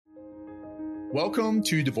Welcome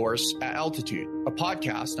to Divorce at Altitude, a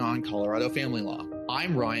podcast on Colorado family law.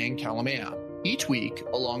 I'm Ryan Kalamaya. Each week,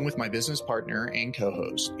 along with my business partner and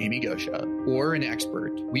co-host, Amy Gosha, or an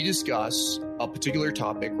expert, we discuss a particular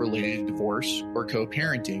topic related to divorce or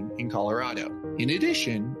co-parenting in Colorado. In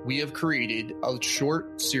addition, we have created a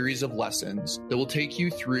short series of lessons that will take you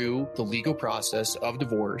through the legal process of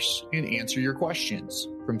divorce and answer your questions,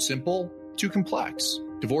 from simple to complex.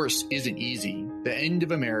 Divorce isn't easy. The end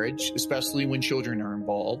of a marriage, especially when children are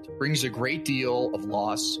involved, brings a great deal of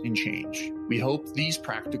loss and change. We hope these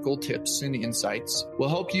practical tips and insights will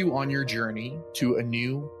help you on your journey to a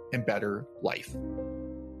new and better life.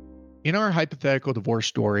 In our hypothetical divorce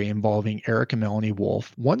story involving Eric and Melanie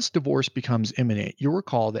Wolf, once divorce becomes imminent, you'll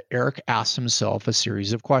recall that Eric asks himself a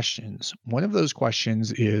series of questions. One of those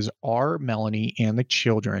questions is, are Melanie and the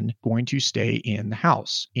children going to stay in the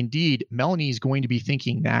house? Indeed, Melanie is going to be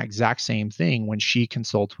thinking that exact same thing when she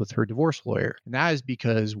consults with her divorce lawyer. And that is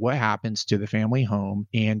because what happens to the family home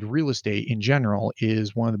and real estate in general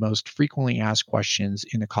is one of the most frequently asked questions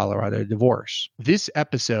in a Colorado divorce. This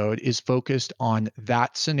episode is focused on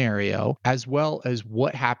that scenario, as well as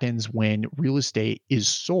what happens when real estate is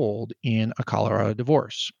sold in a Colorado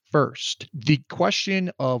divorce. First, the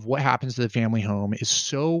question of what happens to the family home is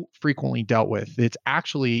so frequently dealt with that it's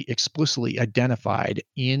actually explicitly identified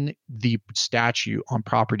in the statute on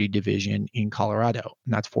property division in Colorado,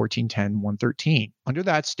 and that's 1410-113. Under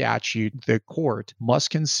that statute, the court must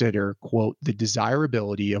consider, quote, the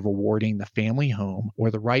desirability of awarding the family home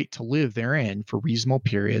or the right to live therein for reasonable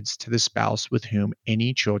periods to the spouse with whom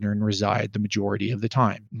any children reside the majority of the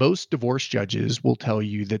time. Most divorce judges will tell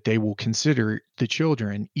you that they will consider the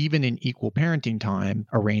children even in equal parenting time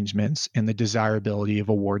arrangements and the desirability of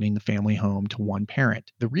awarding the family home to one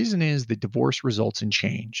parent. The reason is that divorce results in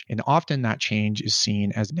change, and often that change is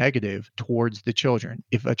seen as negative towards the children.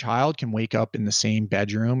 If a child can wake up in the same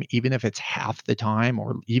bedroom, even if it's half the time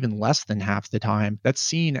or even less than half the time, that's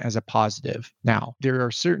seen as a positive. Now, there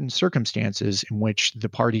are certain circumstances in which the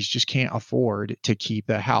parties just can't afford to keep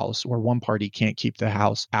the house, or one party can't keep the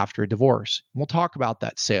house after a divorce. We'll talk about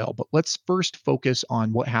that sale, but let's first focus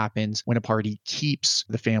on what happens when a party keeps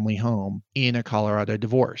the family home in a Colorado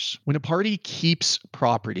divorce. When a party keeps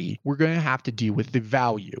property, we're going to have to deal with the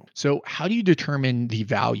value. So how do you determine the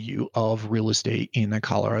value of real estate in a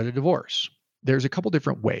Colorado divorce? There's a couple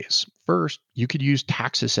different ways. First, you could use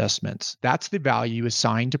tax assessments. That's the value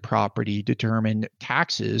assigned to property, determine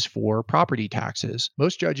taxes for property taxes.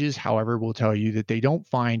 Most judges, however, will tell you that they don't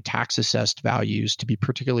find tax assessed values to be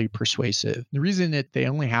particularly persuasive. The reason that they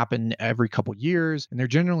only happen every couple years, and they're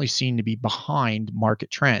generally seen to be behind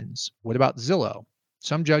market trends. What about Zillow?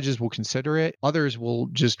 Some judges will consider it, others will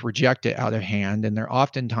just reject it out of hand, and they're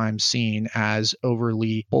oftentimes seen as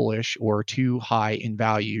overly bullish or too high in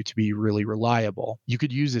value to be really reliable. You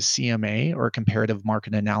could use a CMA or a comparative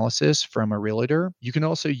market analysis from a realtor. You can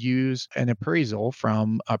also use an appraisal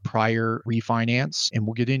from a prior refinance, and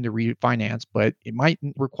we'll get into refinance, but it might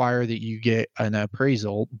require that you get an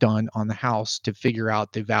appraisal done on the house to figure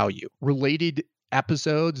out the value. Related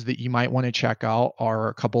episodes that you might want to check out are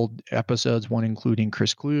a couple episodes, one including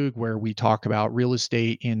Chris Klug, where we talk about real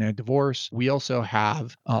estate in a divorce. We also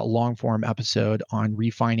have a long form episode on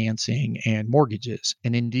refinancing and mortgages.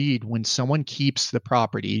 And indeed, when someone keeps the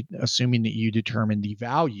property, assuming that you determine the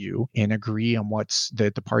value and agree on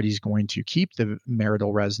that the party's going to keep the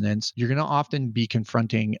marital residence, you're going to often be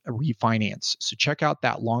confronting a refinance. So check out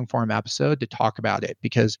that long form episode to talk about it,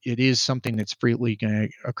 because it is something that's frequently going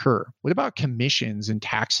to occur. What about commission and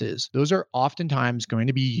taxes? Those are oftentimes going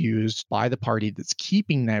to be used by the party that's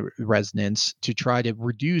keeping that residence to try to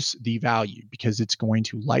reduce the value, because it's going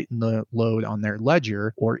to lighten the load on their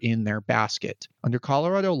ledger or in their basket. Under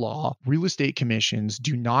Colorado law, real estate commissions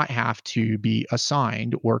do not have to be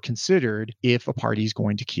assigned or considered if a party is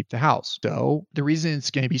going to keep the house. So the reason it's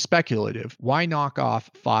going to be speculative. Why knock off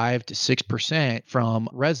 5 to 6% from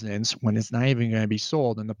residents when it's not even going to be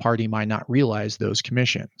sold and the party might not realize those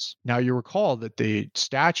commissions? Now, you recall that the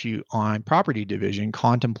statute on property division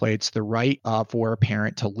contemplates the right for a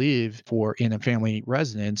parent to live in a family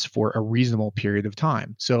residence for a reasonable period of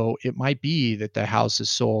time. So it might be that the house is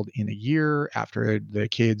sold in a year after the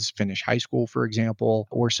kids finish high school, for example,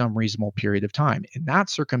 or some reasonable period of time. In that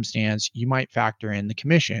circumstance, you might factor in the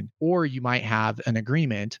commission, or you might have an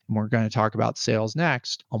agreement, and we're going to talk about sales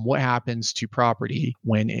next, on what happens to property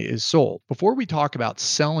when it is sold. Before we talk about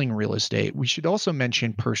selling real estate, we should also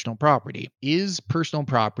mention personal property. Is is personal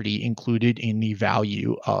property included in the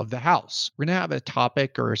value of the house? We're going to have a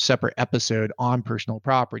topic or a separate episode on personal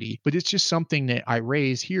property, but it's just something that I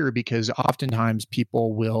raise here because oftentimes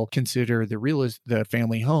people will consider the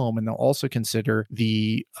family home, and they'll also consider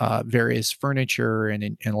the various furniture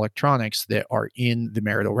and electronics that are in the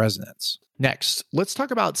marital residence. Next, let's talk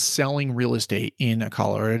about selling real estate in a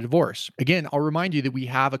Colorado divorce. Again, I'll remind you that we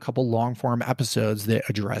have a couple long form episodes that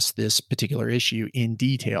address this particular issue in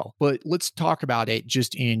detail, but let's talk about it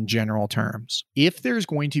just in general terms. If there's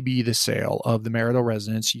going to be the sale of the marital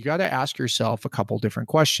residence, you got to ask yourself a couple different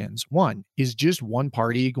questions. One, is just one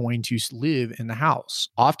party going to live in the house?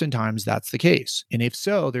 Oftentimes that's the case. And if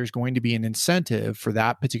so, there's going to be an incentive for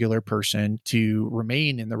that particular person to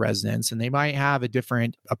remain in the residence, and they might have a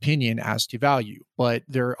different opinion as to value, but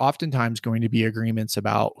there are oftentimes going to be agreements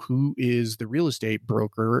about who is the real estate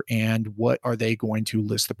broker and what are they going to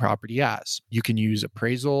list the property as. You can use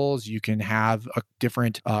appraisals, you can have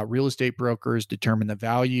different real estate brokers determine the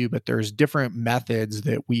value, but there's different methods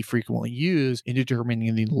that we frequently use in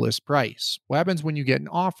determining the list price. What happens when you get an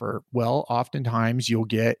offer? Well, oftentimes you'll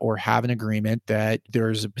get or have an agreement that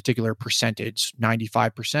there's a particular percentage,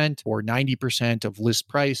 95% or 90% of list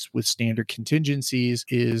price with standard contingencies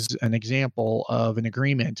is an example of an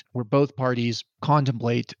agreement where both parties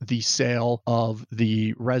contemplate the sale of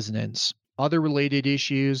the residence. Other related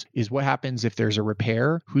issues is what happens if there's a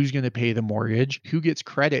repair, who's going to pay the mortgage, who gets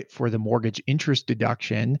credit for the mortgage interest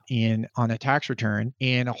deduction on a tax return,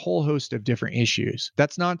 and a whole host of different issues.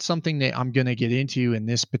 That's not something that I'm going to get into in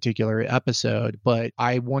this particular episode, but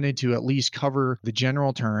I wanted to at least cover the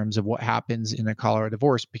general terms of what happens in a Colorado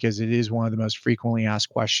divorce because it is one of the most frequently asked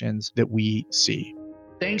questions that we see.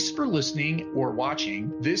 Thanks for listening or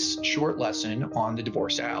watching this short lesson on the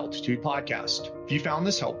Divorce at Altitude podcast. If you found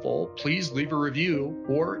this helpful, please leave a review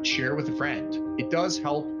or share with a friend. It does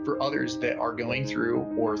help for others that are going through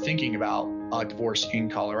or thinking about a divorce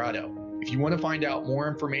in Colorado. If you want to find out more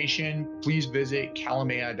information, please visit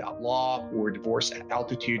kalamaya.law or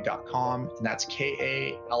divorceataltitude.com, and that's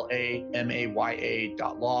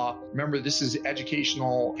KALAMAYA.law. Remember, this is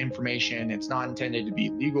educational information. It's not intended to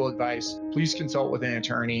be legal advice. Please consult with an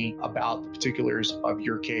attorney about the particulars of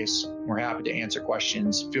your case. We're happy to answer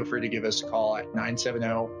questions. Feel free to give us a call at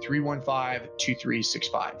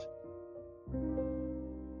 970-315-2365.